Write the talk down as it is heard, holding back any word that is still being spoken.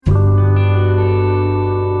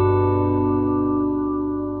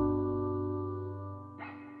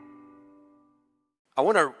I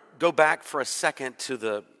want to go back for a second to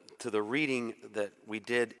the reading that we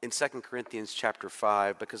did in 2 Corinthians chapter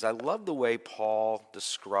 5, because I love the way Paul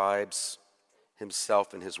describes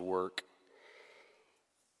himself and his work.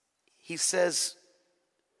 He says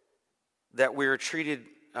that we are treated,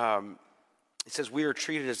 we are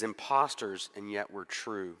treated as impostors and yet we're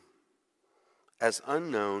true, as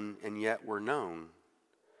unknown and yet we're known,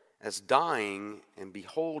 as dying and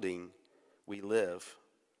beholding we live,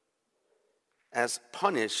 as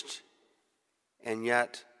punished and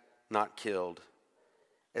yet not killed,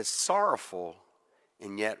 as sorrowful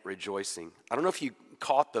and yet rejoicing. I don't know if you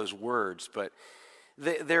caught those words, but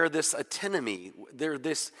they're this antinomy. They're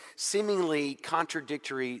this seemingly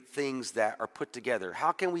contradictory things that are put together.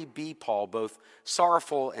 How can we be, Paul, both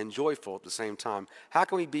sorrowful and joyful at the same time? How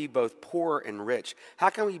can we be both poor and rich? How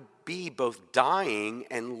can we be both dying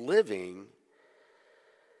and living?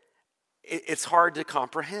 It's hard to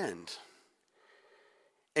comprehend.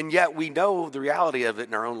 And yet we know the reality of it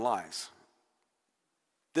in our own lives.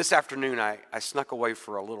 This afternoon, I snuck away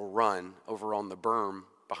for a little run over on the berm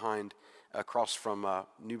across from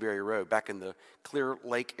Newberry Road, back in the Clear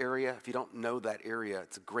Lake area. If you don't know that area,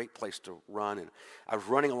 it's a great place to run. And I was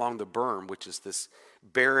running along the berm, which is this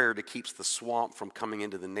barrier that keeps the swamp from coming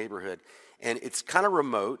into the neighborhood. And it's kind of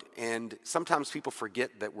remote, and sometimes people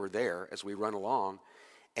forget that we're there as we run along.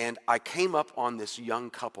 And I came up on this young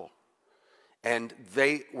couple. And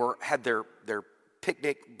they had their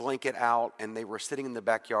picnic blanket out, and they were sitting in the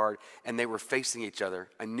backyard, and they were facing each other.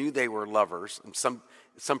 I knew they were lovers, in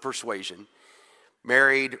some persuasion,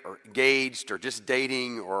 married or engaged or just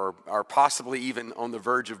dating or possibly even on the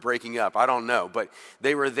verge of breaking up. I don't know, but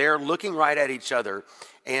they were there looking right at each other,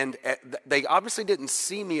 and they obviously didn't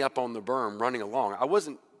see me up on the berm running along. I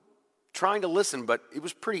wasn't trying to listen, but it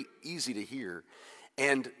was pretty easy to hear.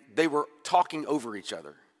 And they were talking over each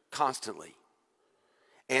other constantly.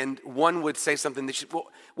 And one would say something that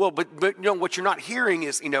but you know, what you're not hearing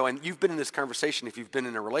is, and you've been in this conversation if you've been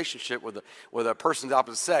in a relationship with a person of the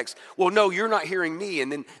opposite sex. Well, no, you're not hearing me.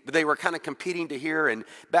 But they were kind of competing to hear and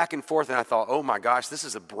back and forth. And I thought, oh my gosh, this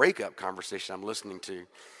is a breakup conversation I'm listening to.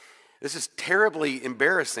 This is terribly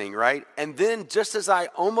embarrassing, right? And then just as I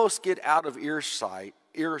almost get out of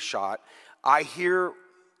earshot, I hear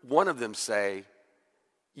one of them say,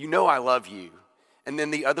 "You know I love you." And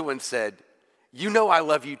then the other one said, "You know I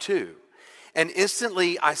love you too." And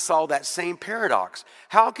instantly I saw that same paradox.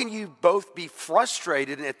 How can you both be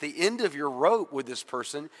frustrated and at the end of your rope with this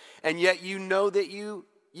person, and yet you know that you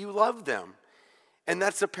love them? And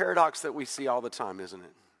that's a paradox that we see all the time, isn't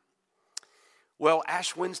it? Well,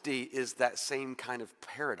 Ash Wednesday is that same kind of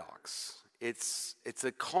paradox. It's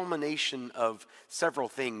a culmination of several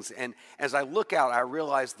things. And as I look out, I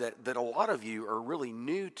realize that a lot of you are really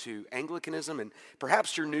new to Anglicanism, and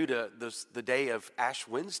perhaps you're new to the day of Ash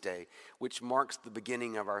Wednesday, which marks the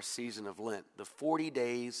beginning of our season of Lent, the 40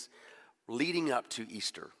 days leading up to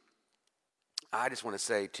Easter. I just want to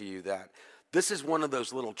say to you that this is one of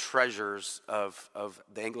those little treasures of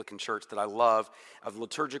the Anglican Church that I love, of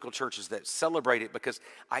liturgical churches that celebrate it, because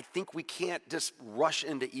I think we can't just rush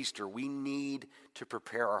into Easter. We need to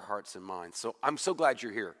prepare our hearts and minds. So I'm so glad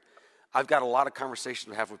you're here. I've got a lot of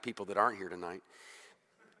conversations to have with people that aren't here tonight.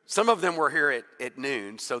 Some of them were here at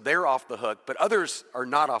noon, so they're off the hook, but others are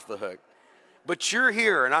not off the hook. But you're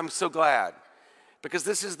here, and I'm so glad, because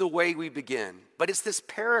this is the way we begin. But it's this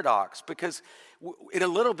paradox, because in a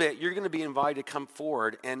little bit, you're going to be invited to come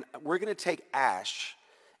forward, and we're going to take ash,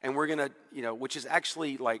 and we're going to, which is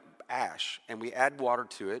actually like ash, and we add water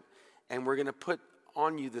to it, and we're going to put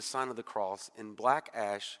on you the sign of the cross in black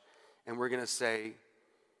ash, and we're going to say,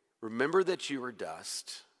 "Remember that you are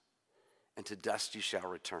dust, and to dust you shall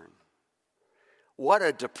return." What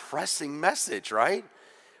a depressing message, right?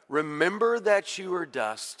 Remember that you are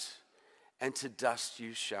dust, and to dust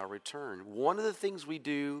you shall return. One of the things we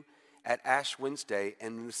do at Ash Wednesday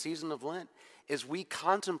and in the season of Lent is we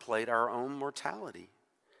contemplate our own mortality.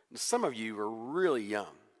 And some of you are really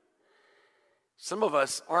young. Some of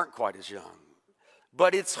us aren't quite as young.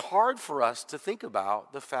 But it's hard for us to think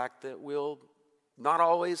about the fact that we'll not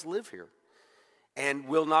always live here. And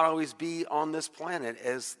we'll not always be on this planet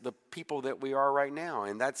as the people that we are right now.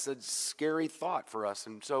 And that's a scary thought for us.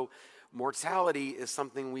 And so mortality is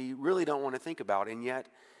something we really don't want to think about. And yet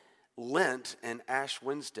Lent and Ash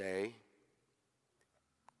Wednesday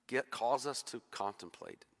cause us to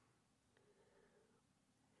contemplate.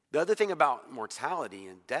 The other thing about mortality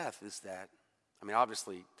and death is that,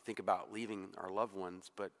 obviously think about leaving our loved ones,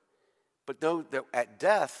 but know that at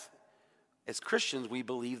death, as Christians, we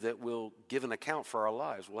believe that we'll give an account for our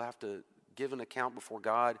lives. We'll have to give an account before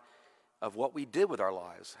God of what we did with our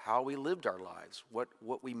lives, how we lived our lives, what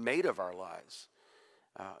we made of our lives,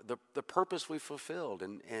 the purpose we fulfilled.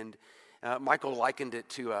 And Michael likened it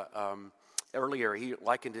to earlier, he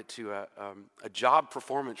likened it to a job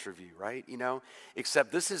performance review, right?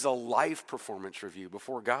 Except this is a life performance review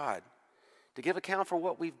before God to give account for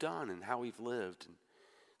what we've done and how we've lived. And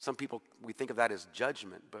some people, we think of that as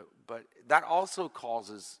judgment, but that also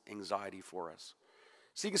causes anxiety for us.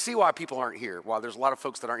 So you can see why people aren't here, why there's a lot of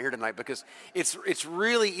folks that aren't here tonight, because it's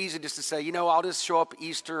really easy just to say, I'll just show up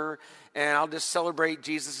Easter and I'll just celebrate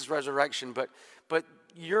Jesus' resurrection. But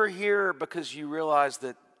you're here because you realize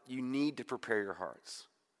that you need to prepare your hearts.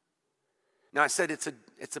 Now I said it's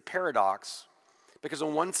a paradox, because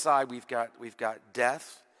on one side we've got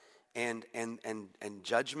death and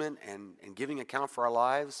judgment and giving account for our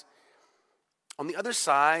lives. On the other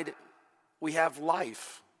side, we have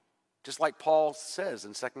life. Just like Paul says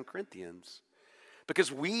in 2 Corinthians.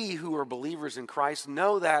 Because we who are believers in Christ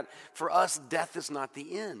know that for us, death is not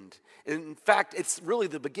the end. In fact, it's really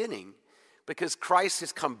the beginning. Because Christ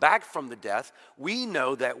has come back from the death, we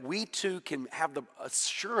know that we too can have the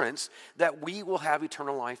assurance that we will have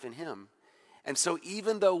eternal life in him. And so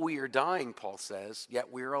even though we are dying, Paul says,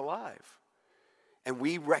 yet we are alive. And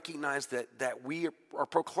we recognize that we are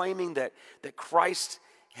proclaiming that Christ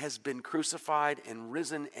has been crucified and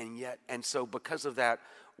risen, and so because of that,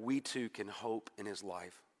 we too can hope in his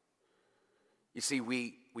life. You see,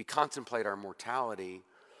 we contemplate our mortality,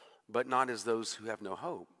 but not as those who have no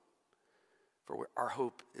hope, for our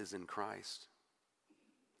hope is in Christ.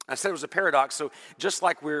 I said it was a paradox, so just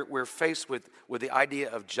like we're faced with the idea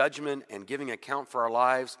of judgment and giving account for our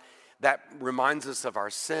lives, that reminds us of our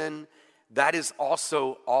sin. That is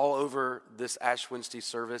also all over this Ash Wednesday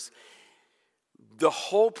service. The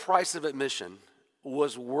whole price of admission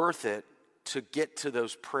was worth it to get to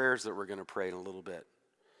those prayers that we're going to pray in a little bit.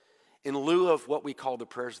 In lieu of what we call the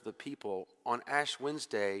prayers of the people, on Ash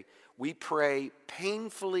Wednesday, we pray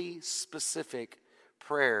painfully specific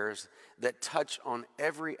prayers that touch on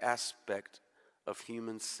every aspect of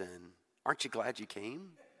human sin. Aren't you glad you came?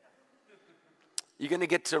 You're going to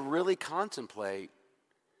get to really contemplate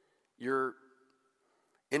your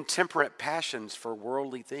intemperate passions for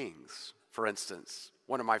worldly things. For instance,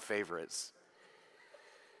 one of my favorites.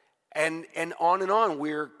 And on,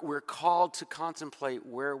 we're called to contemplate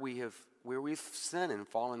where we've sinned and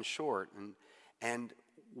fallen short. And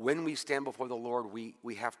when we stand before the Lord,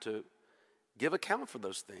 we have to give account for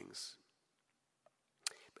those things.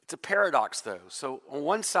 It's a paradox, though. So on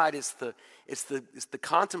one side, it's the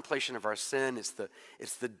contemplation of our sin. It's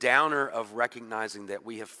the downer of recognizing that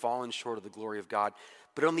we have fallen short of the glory of God.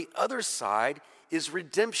 But on the other side is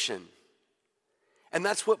redemption. And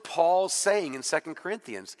that's what Paul's saying in 2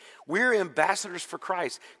 Corinthians. We're ambassadors for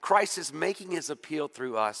Christ. Christ is making his appeal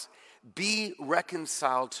through us. Be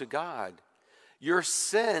reconciled to God. Your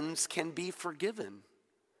sins can be forgiven.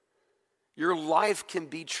 Your life can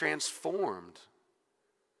be transformed.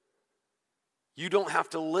 You don't have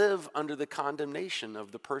to live under the condemnation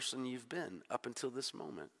of the person you've been up until this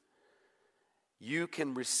moment. You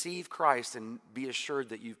can receive Christ and be assured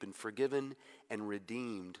that you've been forgiven and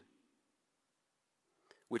redeemed,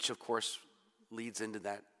 which of course leads into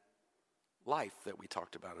that life that we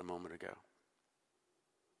talked about a moment ago.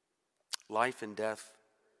 Life and death,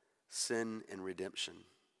 sin and redemption.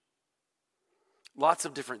 Lots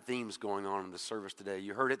of different themes going on in the service today.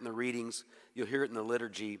 You heard it in the readings, you'll hear it in the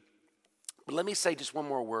liturgy. But let me say just one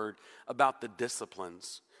more word about the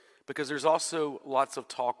disciplines, because there's also lots of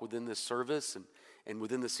talk within this service and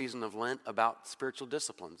within the season of Lent about spiritual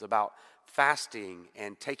disciplines, about fasting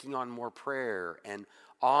and taking on more prayer and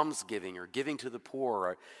almsgiving or giving to the poor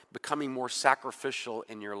or becoming more sacrificial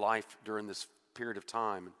in your life during this period of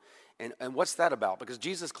time. And what's that about? Because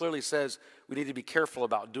Jesus clearly says we need to be careful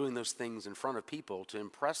about doing those things in front of people to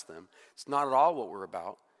impress them. It's not at all what we're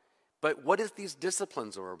about. But what is these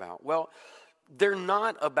disciplines are about? Well, they're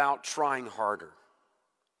not about trying harder.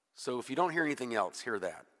 So if you don't hear anything else, hear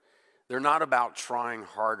that. They're not about trying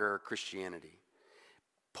harder Christianity.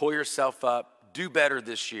 Pull yourself up, do better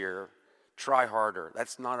this year, try harder.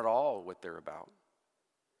 That's not at all what they're about.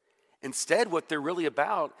 Instead, what they're really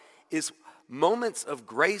about is moments of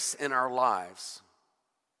grace in our lives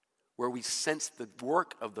where we sense the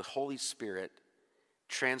work of the Holy Spirit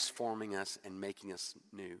transforming us and making us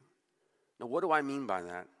new. Now, what do I mean by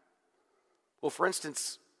that? Well, for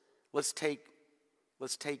instance, let's take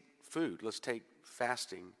food. Let's take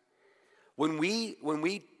fasting. When we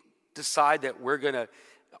decide that we're going to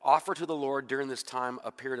offer to the Lord during this time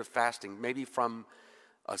a period of fasting, maybe from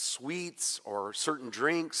sweets or certain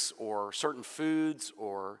drinks or certain foods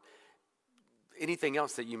or anything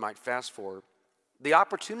else that you might fast for, the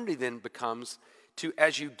opportunity then becomes to,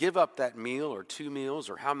 as you give up that meal or 2 meals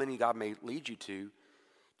or how many God may lead you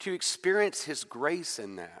to experience his grace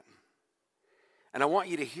in that. And I want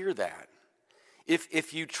you to hear that.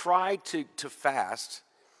 If you try to fast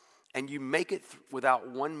and you make it without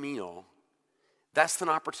 1 meal, that's an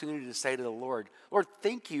opportunity to say to the Lord, Lord,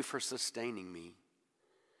 thank you for sustaining me.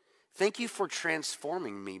 Thank you for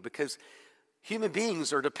transforming me, because human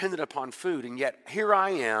beings are dependent upon food, and yet here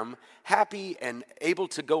I am, happy and able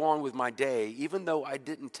to go on with my day, even though I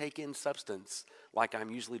didn't take in substance like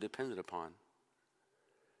I'm usually dependent upon.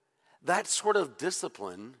 That sort of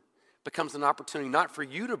discipline becomes an opportunity not for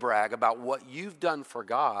you to brag about what you've done for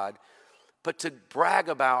God, but to brag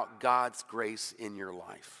about God's grace in your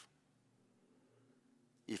life.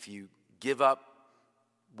 If you give up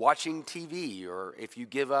watching TV, or if you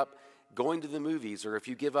give up going to the movies, or if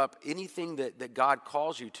you give up anything that God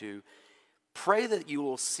calls you to, pray that you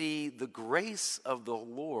will see the grace of the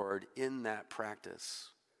Lord in that practice,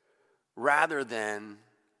 rather than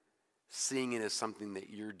seeing it as something that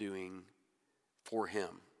you're doing for him.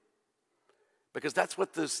 Because that's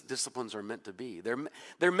what those disciplines are meant to be.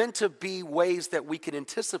 They're meant to be ways that we can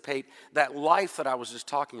anticipate that life that I was just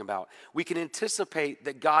talking about. We can anticipate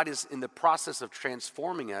that God is in the process of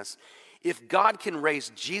transforming us. If God can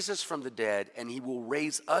raise Jesus from the dead, and he will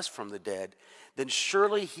raise us from the dead, then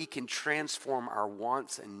surely he can transform our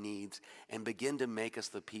wants and needs and begin to make us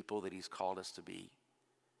the people that he's called us to be.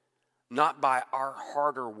 Not by our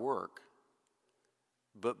harder work,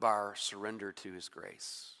 but by our surrender to his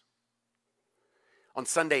grace. On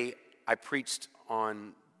Sunday, I preached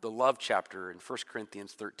on the love chapter in 1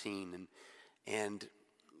 Corinthians 13 and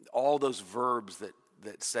all those verbs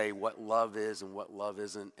that say what love is and what love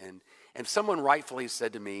isn't. And someone rightfully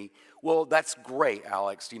said to me, well, that's great,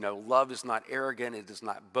 Alex. You know, love is not arrogant. It does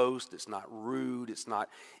not boast. It's not rude. It's not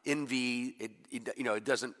envy. It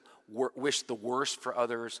doesn't wish the worst for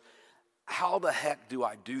others. How the heck do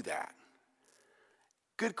I do that?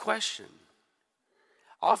 Good question.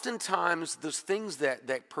 Oftentimes, those things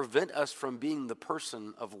that prevent us from being the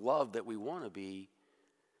person of love that we want to be,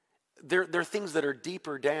 they're things that are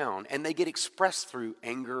deeper down, and they get expressed through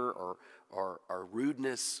anger or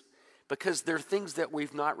rudeness, because they're things that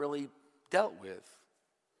we've not really dealt with.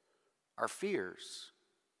 Our fears,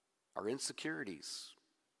 our insecurities,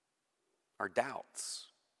 our doubts.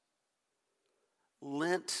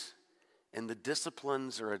 Lent and the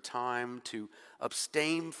disciplines are a time to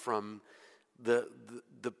abstain from the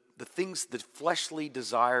things, the fleshly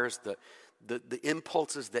desires, the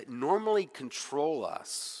impulses that normally control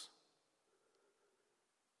us,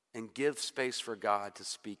 and give space for God to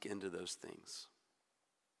speak into those things.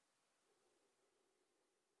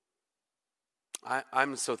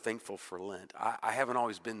 I'm so thankful for Lent. I haven't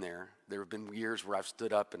always been there. There have been years where I've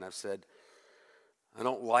stood up and I've said, I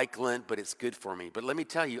don't like Lent, but it's good for me. But let me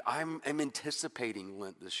tell you, I'm anticipating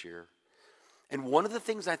Lent this year. And one of the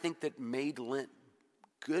things I think that made Lent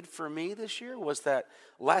good for me this year was that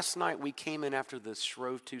last night we came in after the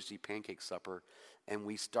Shrove Tuesday pancake supper, and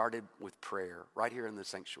we started with prayer right here in the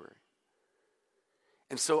sanctuary.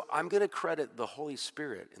 And so I'm going to credit the Holy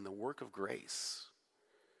Spirit in the work of grace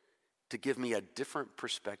to give me a different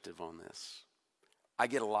perspective on this. I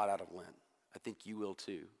get a lot out of Lent. I think you will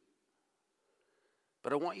too.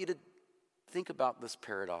 But I want you to think about this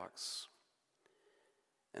paradox,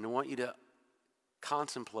 and I want you to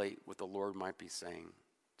contemplate what the Lord might be saying,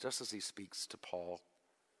 just as he speaks to Paul.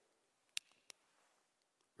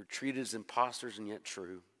 We're treated as impostors and yet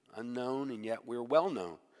true, unknown and yet we're well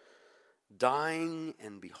known, dying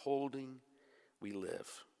and beholding we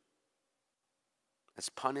live, as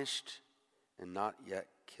punished and not yet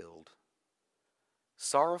killed,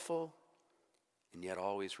 sorrowful and yet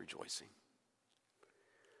always rejoicing.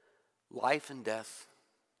 Life and death,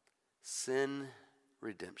 sin,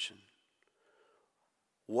 redemption.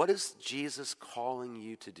 What is Jesus calling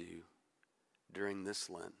you to do during this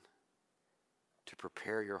Lent to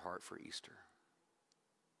prepare your heart for Easter?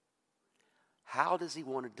 How does he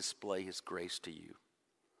want to display his grace to you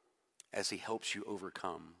as he helps you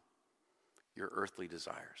overcome your earthly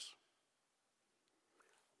desires?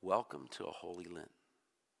 Welcome to a holy Lent.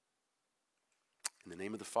 In the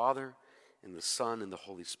name of the Father, and the Son, and the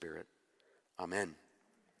Holy Spirit. Amen.